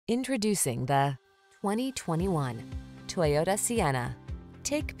Introducing the 2021 Toyota Sienna.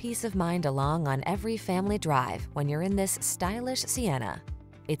 Take peace of mind along on every family drive when you're in this stylish Sienna.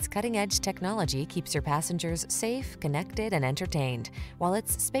 Its cutting-edge technology keeps your passengers safe, connected, and entertained, while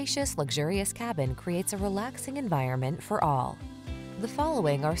its spacious, luxurious cabin creates a relaxing environment for all. The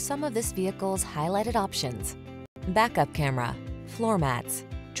following are some of this vehicle's highlighted options: backup camera, floor mats,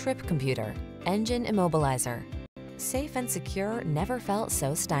 trip computer, engine immobilizer. Safe and secure never felt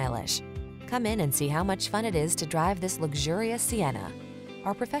so stylish. Come in and see how much fun it is to drive this luxurious Sienna.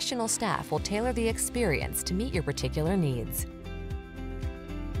 Our professional staff will tailor the experience to meet your particular needs.